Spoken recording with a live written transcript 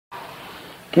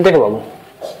देखो बाबू,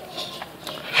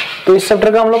 तो इस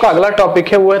चैप्टर का हम लोग का अगला टॉपिक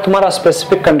है वो है तुम्हारा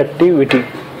स्पेसिफिक कंडक्टिविटी।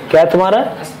 क्या है तुम्हारा?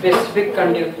 स्पेसिफिक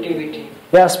कंडक्टिविटी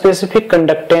या स्पेसिफिक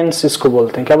कंडक्टेंस इसको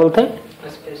बोलते हैं। क्या बोलते हैं?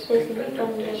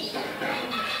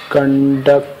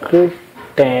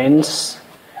 कंडक्टेंस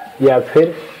या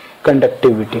फिर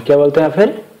कंडक्टिविटी। क्या बोलते हैं? या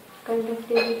फिर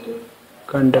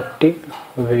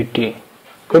कंडक्टिविटी।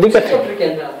 कोई दिक्कत है?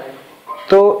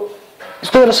 तो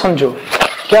इसको जरा समझो।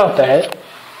 क्या होता है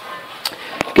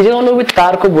कि जब हम लोग भी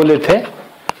तार को बोले थे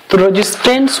तो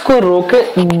रेजिस्टेंस को रोके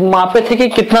मापे थे कि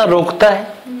कितना रोकता है।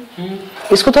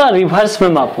 इसको थोड़ा रिवर्स में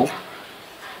मापो।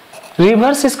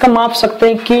 रिवर्स इसका माप सकते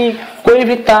हैं कि कोई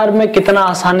भी तार में कितना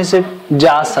आसानी से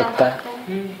जा सकता है,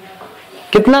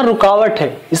 कितना रुकावट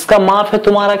है, इसका माप है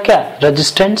तुम्हारा क्या?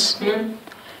 रेजिस्टेंस।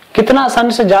 कितना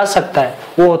आसानी से जा सकता है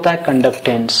वो होता है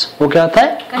कंडक्टेंस। वो क्या होता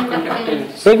है?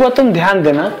 कंडक्टेंस। एक बात तुम ध्यान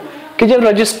देना कि जब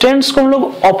रेजिस्टेंस को हम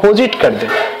लोग ऑपोजिट कर दें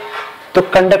तो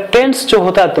कंडक्टेंस जो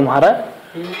होता है तुम्हारा,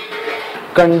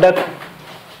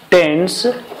 कंडक्टेंस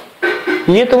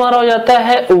ये तुम्हारा हो जाता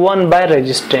है 1 बाय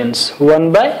रेजिस्टेंस।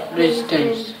 1 बाय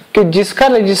रेजिस्टेंस, कि जिसका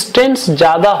रेजिस्टेंस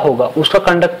ज्यादा होगा उसका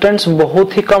कंडक्टेंस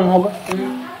बहुत ही कम होगा।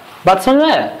 बात समझ में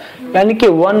आया? यानी कि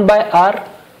 1 बाय आर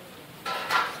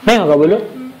नहीं होगा। बोलो,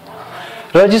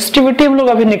 रेजिस्टिविटी हम लोग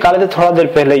अभी निकाले थे थोड़ा देर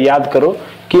पहले, याद करो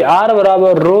कि आर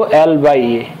बराबर रो एल बाई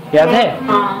ए। याद है?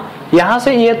 यहां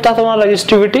से ये था तुम्हारा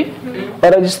रेजिस्टिविटी,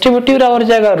 और रेजिस्टिविटी बराबर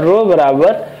जाएगा रो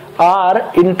बराबर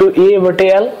आर इंटू ए बटे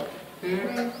एल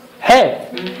है।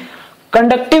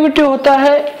 कंडक्टिविटी होता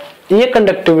है ये,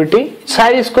 कंडक्टिविटी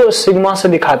शायद इसको सिग्मा से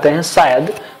दिखाते हैं,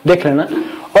 शायद देख लेना।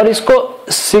 और इसको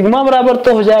सिग्मा बराबर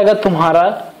तो हो जाएगा तुम्हारा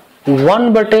 1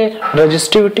 बटे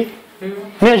रेजिस्टिविटी,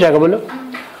 नहीं हो जाएगा? बोलो।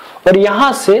 और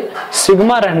यहां से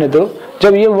सिग्मा रहने दो,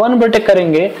 जब ये 1 बटे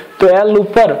करेंगे तो एल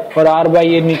ऊपर और आर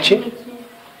बाई ए नीचे।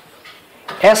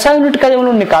 ऐसा यूनिट का जब हम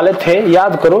लोग निकाले थे,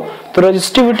 याद करो, तो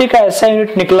रेजिस्टिविटी का ऐसा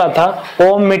यूनिट निकला था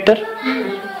ओम मीटर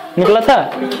निकला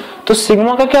था। तो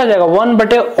सिग्मा का क्या हो जाएगा? 1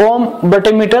 बटे ओम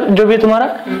बटे मीटर जो भी तुम्हारा,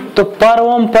 तो पर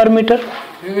ओम पर मीटर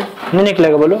नहीं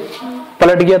निकलेगा। बोलो,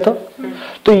 पलट गया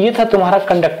तो ये था तुम्हारा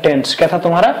कंडक्टेंस। क्या था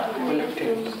तुम्हारा?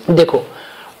 देखो,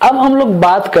 अब हम लोग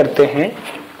बात करते हैं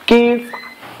कि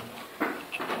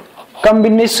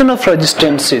कॉम्बिनेशन ऑफ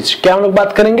रेजिस्टेंसेज। क्या हम लोग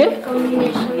बात करेंगे?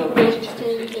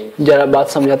 जरा बात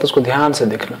समझाते उसको ध्यान से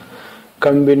देखना।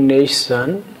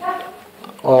 कॉम्बिनेशन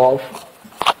ऑफ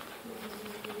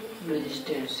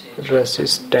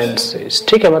रेजिस्टेंसेज,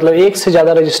 ठीक है, मतलब एक से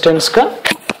ज्यादा रेजिस्टेंस का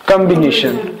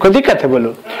कॉम्बिनेशन। कोई दिक्कत है?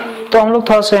 बोलो। तो हम लोग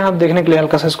थोड़ा सा यहाँ देखने के लिए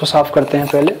हल्का सा इसको साफ करते हैं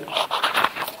पहले।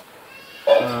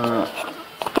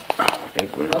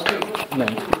 एक मिनट,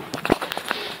 नहीं,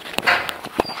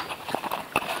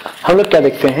 हम लोग क्या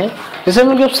देखते हैं, जैसे हम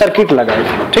लोग जब सर्किट लगाए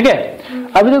थे, ठीक है,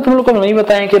 अभी तक तुम लोग को नहीं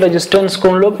बताया कि रेजिस्टेंस को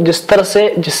हम लोग जिस तरह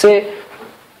से, जिससे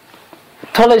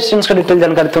थोड़ा रेजिस्टेंस का डिटेल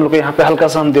जानकारी तुम लोग को यहाँ पे हल्का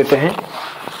सा हम देते हैं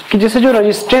कि जैसे जो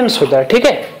रेजिस्टेंस होता है, ठीक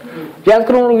है, याद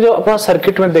करो हम लोग जो अपना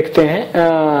सर्किट में देखते हैं,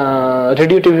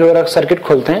 रेडियो टीवी वगैरह सर्किट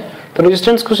खोलते हैं तो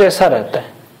रेजिस्टेंस कुछ ऐसा रहता है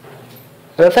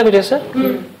कुछ ऐसा,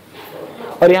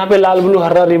 और यहाँ पे लाल ब्लू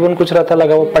हरा रिबन कुछ रहता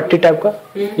लगा हुआ पट्टी टाइप का,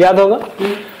 याद होगा।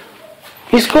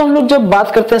 इसको हम लोग जब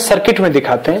बात करते हैं सर्किट में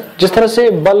दिखाते हैं, जिस तरह से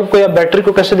बल्ब को या बैटरी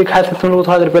को कैसे दिखाए थे तुम लोग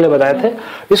थोड़ा देर पहले बताए थे,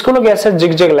 इसको लोग ऐसे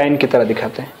जिगजैग लाइन की तरह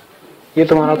दिखाते हैं। ये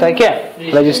तुम्हारा होता है क्या?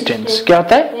 रेजिस्टेंस। क्या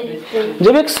होता है?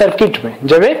 जब एक सर्किट में,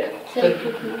 जब एक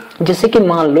जैसे कि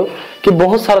मान लो कि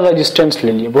बहुत सारा रेजिस्टेंस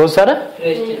ले लिए, बहुत सारा,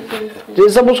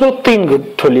 जैसे उसको 3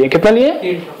 गुट लिए, कितना लिए?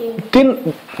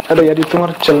 3। अरे यार ये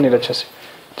तुम्हारा चल नहीं रहा अच्छे से।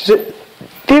 जैसे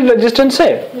 3 रेजिस्टेंस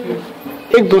है,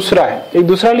 एक दूसरा है, एक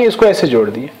दूसरा लिए, इसको ऐसे जोड़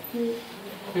दिए,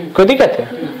 कोई दिक्कत है?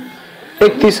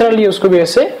 एक तीसरा लिए, उसको भी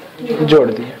ऐसे जोड़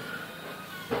दिए,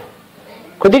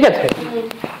 कोई दिक्कत है?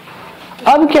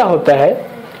 अब क्या होता है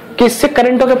कि इससे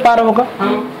करंटों के पार होगा।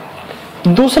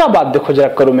 दूसरा बात देखो जरा,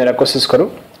 करो मेरा, कोशिश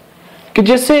करो कि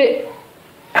जैसे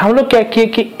हम लोग क्या किए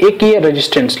कि एक ये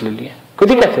रेजिस्टेंस ले लिए, कोई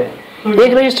दिक्कत है?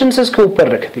 एक रेजिस्टेंस इसके ऊपर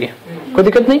रख दिए, कोई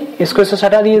दिक्कत नहीं, इसको ऐसे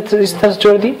हटा दिए, इस तरह से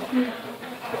जोड़ दिए,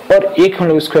 और एक हम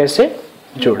लोग इसको ऐसे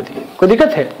जोड़ दिए, कोई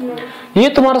दिक्कत है? ये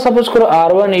तुम्हारा सपोज करो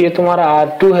R1 है, ये तुम्हारा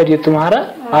R2 है, ये तुम्हारा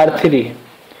R3 है।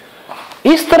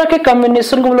 इस तरह के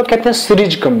कॉम्बिनेशन को हम लोग कहते हैं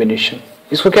सीरीज कॉम्बिनेशन।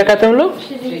 इसको क्या कहते हैं हम लोग?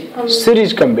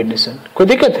 Series combination. कोई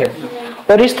दिक्कत है?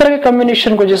 और इस तरह के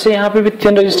कॉम्बिनेशन को, जैसे यहाँ पे भी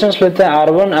 3 रेजिस्टेंस लेते हैं,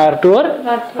 R1 R2 और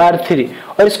R3,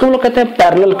 और इसको हम लोग कहते हैं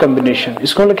पैरेलल कॉम्बिनेशन।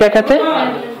 इसको हम लोग क्या कहते हैं?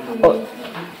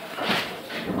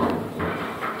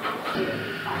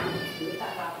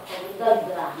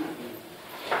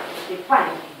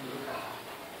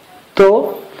 तो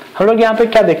हम लोग यहाँ पे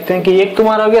क्या देखते हैं कि एक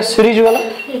तुम्हारा हो गया सीरीज वाला,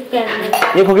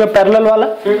 एक हो गया पैरेलल वाला।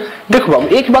 देखो बाबू,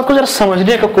 एक बात को जरा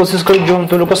समझने का कोशिश करो जो हम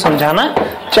तुम लोग को समझाना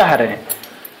चाह रहे हैं।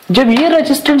 जब ये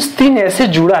रेजिस्टेंस 3 ऐसे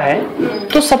जुड़ा है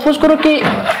तो सपोज करो कि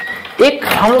एक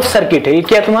हम लोग सर्किट है, ये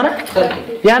क्या है तुम्हारा,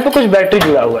 यहाँ पे कुछ बैटरी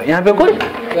जुड़ा हुआ है, यहाँ पे कोई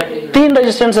 3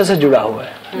 रेजिस्टेंस ऐसे जुड़ा हुआ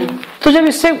है। तो जब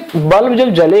इससे बल्ब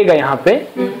जब जलेगा यहाँ पे,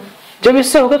 जब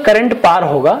इससे होगा करंट पार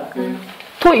होगा,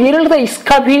 तो ये लगता है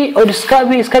इसका भी और इसका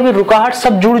भी रुकावट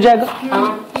सब जुड़ जाएगा।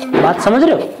 बात समझ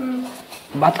रहे हो?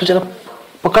 बात को जरा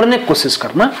पकड़ने की कोशिश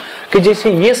करना कि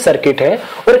जैसे ये सर्किट है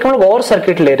और एक हम लोग और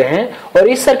सर्किट ले रहे हैं, और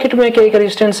इस सर्किट में एक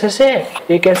रेजिस्टेंस ऐसे है,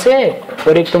 एक ऐसे है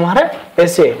और एक तुम्हारा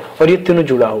ऐसे है, और ये तीनों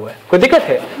जुड़ा हुआ है, कोई दिक्कत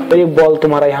है? और एक बॉल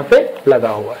तुम्हारा यहाँ पे लगा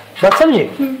हुआ है। बात समझे?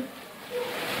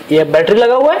 ये बैटरी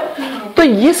लगा हुआ है, तो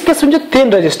इस केस में जो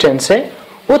 3 रेजिस्टेंस है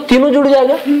वो तीनों जुड़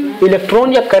जाएगा।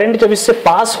 इलेक्ट्रॉन या करंट जब इससे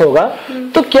पास होगा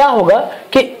तो क्या होगा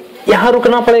कि यहाँ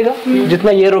रुकना पड़ेगा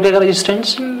जितना ये रोकेगा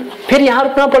रेजिस्टेंस, फिर यहाँ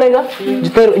रुकना पड़ेगा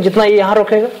जितना ये यहाँ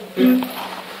रोकेगा,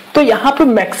 तो यहाँ पे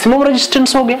मैक्सिमम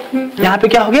रेजिस्टेंस हो गया। यहाँ पे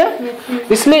क्या हो गया?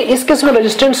 इसलिए इस केस में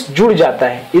रेजिस्टेंस जुड़ जाता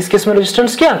है, इस केस में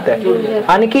रेजिस्टेंस क्या आता है,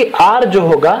 यानी कि R जो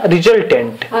होगा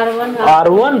resultant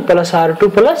R1 plus R2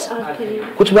 plus,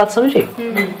 कुछ बात समझे?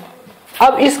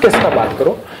 अब इस केस का बात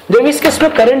करो, जब इस केस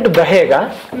में करंट बहेगा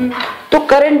तो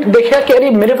करंट देखेगा कि अरे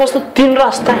मेरे पास तो 3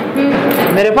 रास्ता है,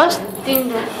 मेरे पास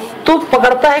 3 तो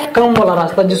पकड़ता है कम वाला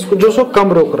रास्ता, जो उसको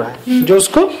कम रोक रहा है, जो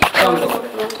उसको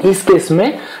इस केस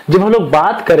में जब हम लोग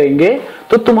बात करेंगे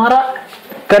तो तुम्हारा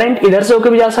करंट इधर से होकर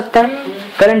भी जा सकता है,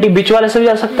 करंट बीच वाले से भी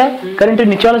जा सकता है, करंट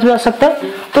नीचे वाले से भी जा सकता है।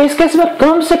 तो इस केस में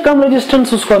कम से कम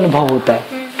रेजिस्टेंस उसको अनुभव होता है।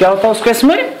 क्या होता है उस केस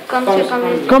में?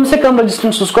 कम से कम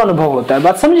रेजिस्टेंस उसको अनुभव होता है।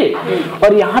 बात समझे?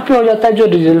 और यहाँ पे हो जाता है जो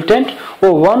रिजल्टेंट वो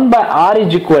 1/R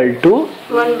is equal to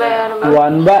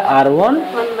 1/R1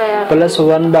 plus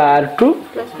 1/R2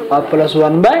 और प्लस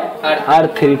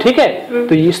 1/R3। ठीक है,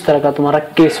 तो इस तरह का तुम्हारा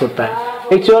केस होता है।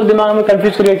 एक चीज और दिमाग में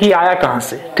कंफ्यूज करिए कि आया कहां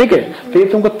से। ठीक है, तो ये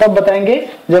तुमको तब बताएंगे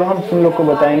जब हम तुम लोग को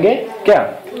बताएंगे क्या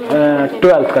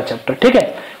 12th का चैप्टर। ठीक है,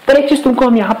 पर एक चीज तुमको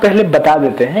हम यहाँ पहले बता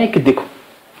देते हैं कि देखो,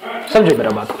 समझो मेरा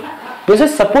बात को। जैसे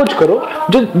सपोज करो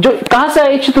जो कहां से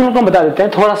एक चीज तुम लोग को बता देते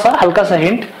हैं, थोड़ा सा हल्का सा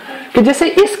हिंट, कि जैसे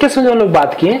इस केस में जो हम लोग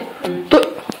बात किए तो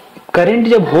करंट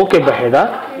जब होके बहेगा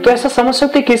तो ऐसा समझ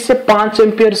सकते हैं कि इससे 5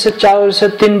 एम्पियर से 4 से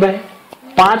 3 बहे।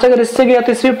 5 अगर इससे गया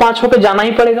तो इससे भी 5 होकर जाना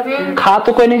ही पड़ेगा, खा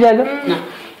तो कोई नहीं जाएगा,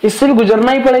 इससे भी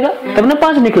गुजरना ही पड़ेगा, तब ना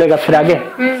 5 निकलेगा फिर आगे।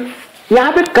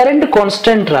 यहाँ पे करंट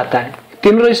कांस्टेंट रहता है,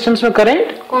 तीनों रेजिस्टेंस में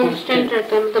करंट कांस्टेंट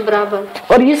रहता है, मतलब बराबर।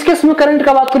 और इस केस में करंट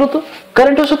का बात करो तो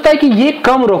करंट हो सकता है कि ये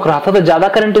कम रोक रहा था तो ज्यादा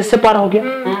करंट इससे पार हो गया,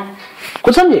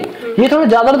 कुछ समझे? ये थोड़ा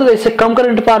ज्यादा रहता है, इससे कम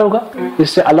करंट पार होगा,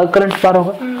 इससे अलग करंट पार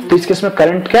होगा। तो इस केस में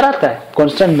करंट क्या रहता है?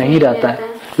 कांस्टेंट नहीं रहता है,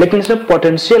 लेकिन इसमें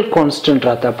पोटेंशियल कांस्टेंट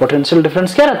रहता है। पोटेंशियल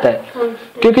डिफरेंस क्या रहता है?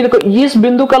 क्योंकि देखो इस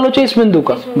बिंदु का लो चाहे इस बिंदु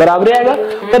का बराबर आएगा,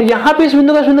 पर यहाँ पे इस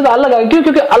बिंदु का अलग आएगा। क्यों?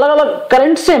 क्योंकि अलग अलग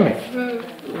करंट सेम है।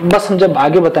 बस हम जब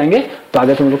आगे बताएंगे तो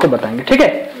आगे तुम लोग को बताएंगे। ठीक है,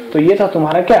 तो ये था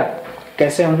तुम्हारा क्या,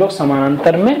 कैसे हम लोग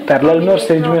समानांतर में, पैरेलल में और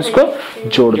सीरीज में इसको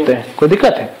जोड़ते हैं। कोई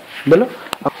दिक्कत है? बोलो।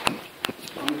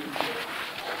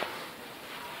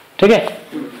 ठीक है,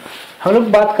 हम लोग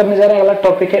बात करने जा रहे हैं, अगला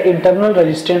टॉपिक है इंटरनल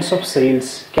रेजिस्टेंस ऑफ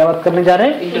सेल्स। क्या बात करने जा रहे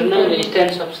हैं? Internal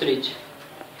resistance of series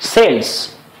sales.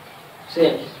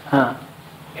 हाँ,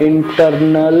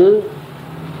 internal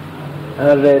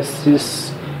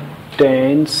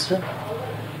resistance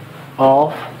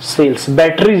of sales,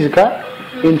 batteries का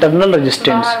इंटरनल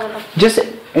रेजिस्टेंस। जैसे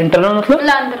इंटरनल मतलब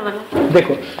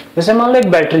देखो, जैसे मान लो एक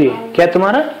बैटरी है, क्या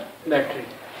तुम्हारा बैटरी,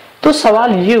 तो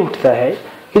सवाल ये उठता है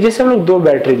कि जैसे हम लोग 2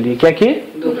 बैटरी लिए, क्या किए,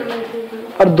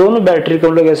 और दोनों बैटरी को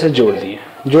हम लोग ऐसे जोड़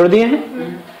दिए हैं।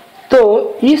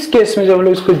 तो इस केस में जब हम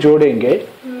लोग इसको जोड़ेंगे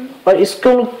और इसको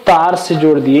हम लोग तार से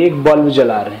जोड़ दिए, एक बल्ब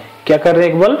जला रहे हैं, क्या कर रहे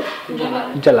हैं, एक बल्ब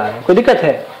जला रहे हैं, कोई दिक्कत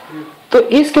है? तो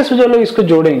इस केस में जब लोग इसको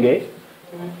जोड़ेंगे,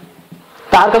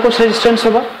 तार का कुछ रेजिस्टेंस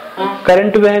होगा,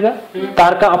 करंट बहेगा,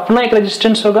 तार का अपना एक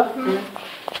रेजिस्टेंस होगा।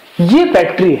 ये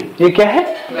बैटरी है, ये क्या है,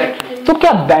 तो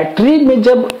क्या बैटरी में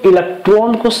जब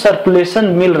इलेक्ट्रॉन को सर्कुलेशन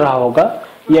मिल रहा होगा,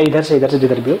 या इधर से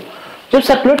जिधर भी हो, जब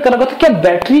सर्कुलेट कर रहा होगा, तो क्या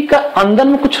बैटरी का अंदर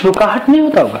में कुछ रुकावट नहीं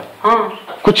होता होगा?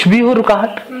 कुछ भी हो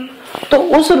रुकावट, तो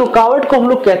उस रुकावट को हम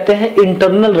लोग कहते हैं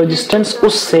इंटरनल रेजिस्टेंस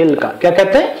उस सेल का। क्या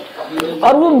कहते हैं?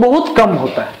 और वो बहुत कम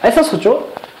होता है। ऐसा सोचो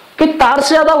कि तार से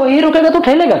ज्यादा वही रुकेगा तो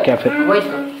ठेलेगा क्या फिर?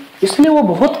 इसलिए वो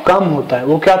बहुत कम होता है।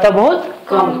 वो क्या था? बहुत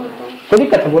कम। तो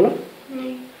दिक्कत है? बोलो।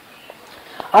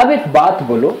 अब एक बात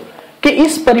बोलो कि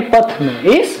इस परिपथ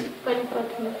में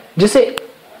जैसे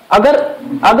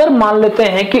अगर मान लेते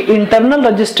हैं कि इंटरनल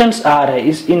रेजिस्टेंस R है,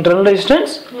 इस इंटरनल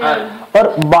रेजिस्टेंस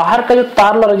और बाहर का जो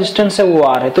तार वाला रेजिस्टेंस है वो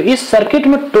R है, तो इस सर्किट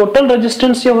में टोटल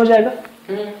रेजिस्टेंस ये हो जाएगा,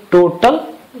 टोटल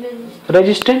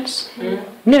रेजिस्टेंस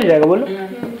नहीं हो जाएगा? बोलो।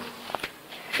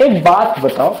 एक बात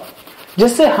बताओ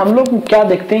जैसे हम लोग क्या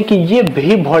देखते हैं कि ये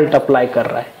भी वोल्ट अप्लाई कर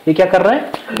रहा है, ये क्या कर रहा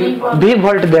है, भी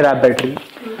वोल्ट दे रहा है बैटरी।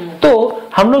 तो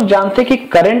हम लोग जानते हैं कि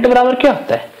करंट बराबर क्या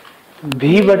होता है,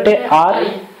 V बटे R,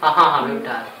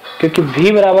 क्योंकि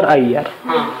V बराबर IR।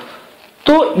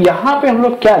 तो यहाँ पे हम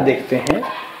लोग क्या देखते हैं,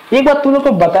 एक बात तुम लोग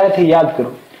को बताए थे, याद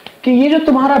करो कि ये जो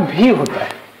तुम्हारा V होता है,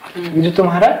 ये जो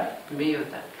तुम्हारा V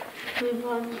होता है,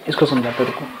 इसको समझाते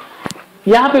रुको,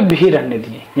 यहाँ पे V रहने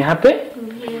दिए, यहाँ पे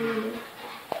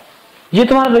ये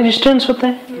तुम्हारा रेजिस्टेंस होता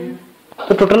है।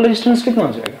 तो टोटल रेजिस्टेंस कितना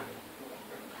हो जाएगा,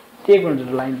 एक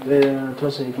मिनट लाइन थोड़ा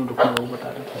सा एक मिनट रुकना, वो बता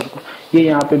रहे थे। ये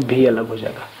यहाँ पे भी अलग हो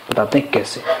जाएगा, बताते हैं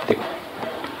कैसे।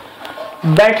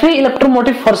 देखो बैटरी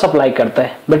इलेक्ट्रोमोटिव फोर्स अप्लाई करता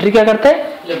है, बैटरी क्या करता है,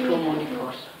 इलेक्ट्रोमोटिव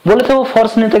फोर्स, बोले थे वो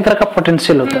फोर्स नहीं, तो एक तरह का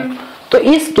पोटेंशियल होता है। तो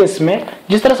इस केस में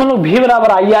जिस तरह से हम लोग V बराबर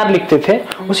IR लिखते थे,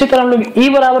 उसी तरह हम लोग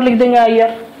E बराबर लिख देंगे IR,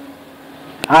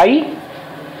 I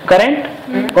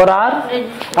करंट और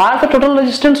R का टोटल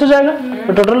रेजिस्टेंस हो जाएगा।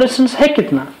 तो टोटल रेजिस्टेंस है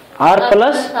कितना, R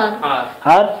प्लस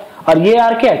R, और ये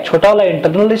R क्या है, छोटा वाला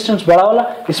इंटरनल रेजिस्टेंस, बड़ा वाला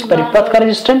इस परिपथ का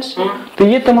रेजिस्टेंस। तो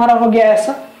ये तुम्हारा हो गया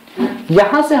ऐसा।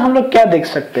 यहां से हम लोग क्या देख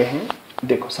सकते हैं,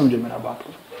 देखो समझो मेरा बात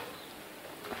को,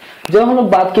 जब हम लोग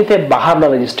बात की थे बाहर वाला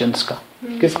रेजिस्टेंस का,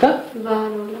 किसका,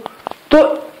 तो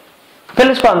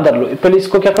पहले इसको अंदर लो, पहले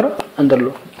इसको क्या करो, अंदर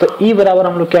लो। तो E बराबर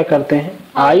हम लोग क्या करते हैं,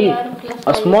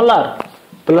 I small r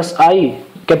plus I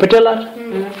capital R,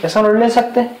 ऐसा हम लोग ले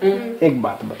सकते हैं। एक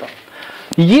बात बताओ,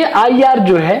 ये IR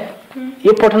जो है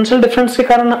ये पोटेंशियल डिफरेंस के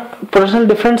कारण, पोटेंशियल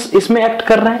डिफरेंस इसमें एक्ट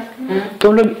कर रहा है। तो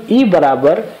हम लोग E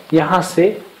बराबर यहां से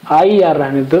IR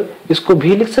रहने दो, इसको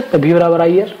भी लिख सकते हैं, V बराबर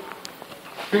IR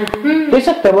लिख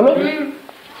सकते हैं। बोलो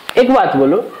एक बात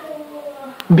बोलो,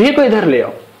 V को इधर ले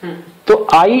आओ, तो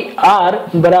IR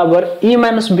बराबर E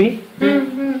माइनस B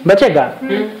बचेगा।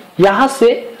 यहां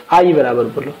से I बराबर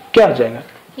बोलो क्या हो जाएगा,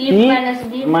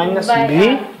 E माइनस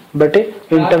B बटे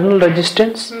इंटरनल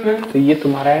रेजिस्टेंस। तो ये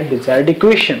तुम्हारा है डिजायर्ड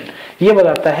इक्वेशन। ये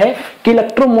बताता है कि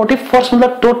इलेक्ट्रोमोटिव फोर्स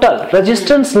मतलब टोटल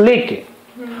रेजिस्टेंस लेके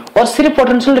और सिर्फ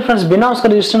पोटेंशियल डिफरेंस बिना उसका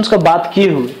रेजिस्टेंस का बात किए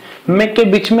हुए में के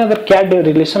बीच में अगर क्या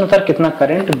रिलेशन होता है, कितना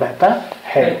करंट बहता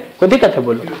है। कोई दिक्कत है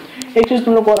बोलो। एक चीज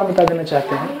तुम लोग को और बता देना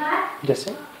चाहते हैं,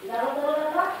 जैसे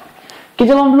कि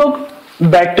जब हम लोग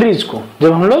बैटरीज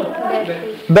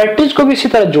को भी इसी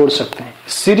तरह जोड़ सकते हैं,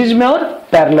 सीरीज में और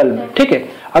पैरेलल में। ठीक है,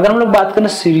 अगर हम लोग बात करें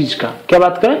सीरीज का, क्या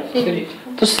बात करें,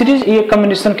 तो सीरीज ये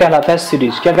कॉम्बिनेशन कहलाता है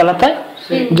सीरीज। क्या कहलाता है,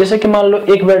 जैसे कि मान लो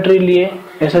एक बैटरी लिए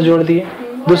ऐसा जोड़ दिए,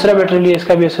 दूसरा बैटरी लिए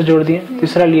इसका भी ऐसा जोड़ दिए,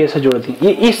 तीसरा लिए ऐसा जोड़ दिए,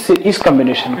 ये इस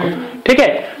कॉम्बिनेशन को। ठीक है,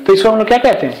 तो इसको हम लोग क्या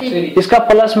कहते हैं, इसका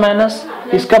प्लस माइनस,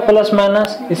 इसका प्लस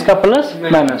माइनस, इसका प्लस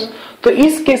माइनस। तो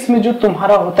इस केस में जो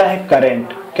तुम्हारा होता है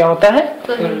करंट, क्या होता है,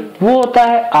 वो होता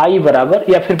है I बराबर,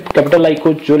 या फिर कैपिटल I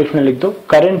को जो लिखना लिख दो,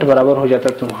 करंट बराबर हो जाता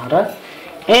है तुम्हारा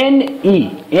NE।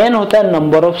 N होता है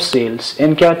नंबर ऑफ सेल्स,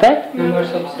 N क्या होता है,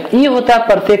 E होता है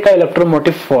प्रत्येक का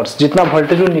इलेक्ट्रोमोटिव फोर्स, जितना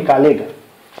वोल्टेज वो निकालेगा।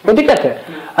 कोई दिक्कत है,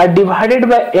 और divided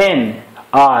by N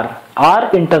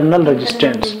R internal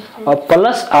resistance और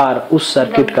प्लस R उस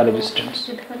सर्किट का रेजिस्टेंस।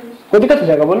 कोई दिक्कत हो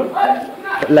जाएगा बोलो,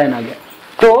 लाइन आ गया।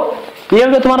 तो ये हो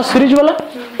गया तुम्हारा सीरीज वाला।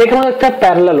 एक हम देखते हैं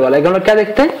पैरेलल वाला, एक हम लोग क्या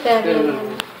देखते हैं,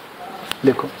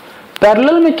 देखो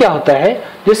पैरेलल में क्या होता है,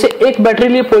 जैसे एक बैटरी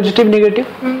लिए पॉजिटिव नेगेटिव,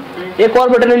 एक और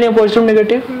बैटरी लिए पॉजिटिव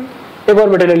नेगेटिव, एक और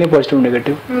बैटरी लिए पॉजिटिव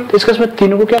नेगेटिव। तो इसका इसमें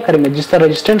तीनों को क्या करेंगे, जिस तरह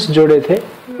रेजिस्टेंस जोड़े थे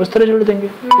उस तरह जोड़ देंगे।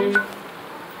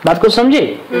 बात को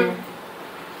समझे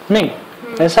नहीं,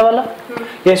 ऐसा वाला।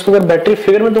 या इसको अगर बैटरी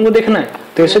फिगर में तुमको देखना है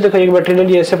तो ऐसे देखो, एक बैटरी ले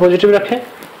लिए ऐसे पॉजिटिव रखे,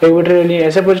 एक बैटरी ले लिए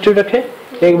ऐसे पॉजिटिव रखे,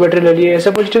 एक बैटरी ले लिए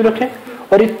ऐसे पॉजिटिव रखे,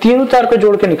 और ये तीनों तार को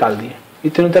जोड़ के निकाल दिए, ये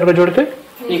तीनों तार को जोड़ के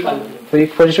निकाल दिए, तो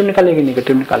एक पॉजिटिव निकाले, एक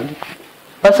नेगेटिव निकाल दिए।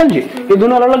 बात समझिए, ये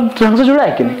दोनों अलग अलग ढंग से जुड़ा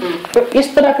है कि नहीं। तो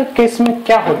इस तरह के केस में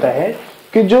क्या होता है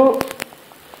कि जो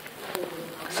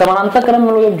समानांतर क्रम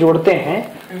में लोग जोड़ते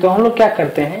हैं तो हम लोग क्या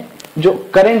करते हैं, जो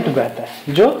करंट बहता है,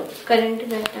 जो करंट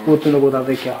बहता है वो तुम लोग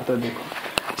बताते क्या होता है।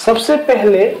 देखो सबसे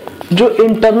पहले जो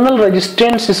इंटरनल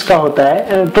रेजिस्टेंस इसका होता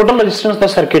है, टोटल रेजिस्टेंस का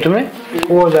सर्किट में,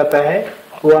 वो हो जाता है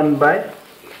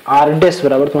 1/R डैश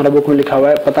बराबर, तुम्हारा बुक में लिखा हुआ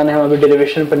है, पता नहीं हम अभी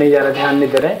डेरिवेशन पर नहीं जा रहे, ध्यान नहीं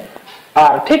दे रहे,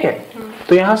 R। ठीक है,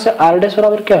 तो यहां से R डैश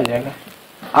बराबर क्या हो जाएगा,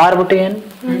 R बटे N।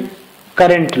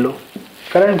 करंट लो,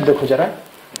 करंट देखो जरा,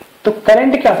 तो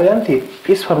करंट क्या होता है जानती है,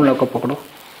 इस फॉर्मूला को पकड़ो,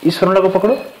 इस फॉर्मूला को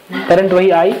पकड़ो, करंट वही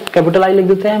I, कैपिटल I लिख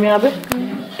देते हैं हम यहाँ पे,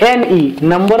 NE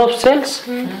नंबर ऑफ सेल्स,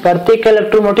 प्रत्येक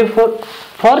इलेक्ट्रोमोटिव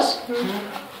फोर्स,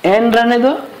 N रहने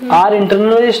दो, R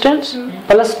internal resistance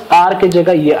plus R की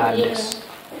जगह ये R डैश।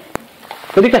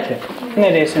 कोई दिक्कत है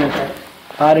नहीं, ऐसे नहीं था,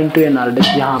 R into N R dash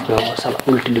यहाँ पे होगा,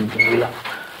 साला उल्टी लिख दूंगा,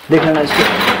 देख लेना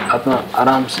इसको अपना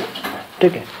आराम से।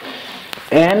 ठीक है,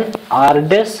 N R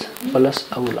dash plus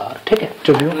R। ठीक है,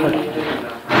 जो भी हो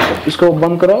इसको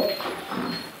बंद करो,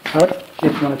 और ये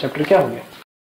तुम्हारा चैप्टर क्या हो गया?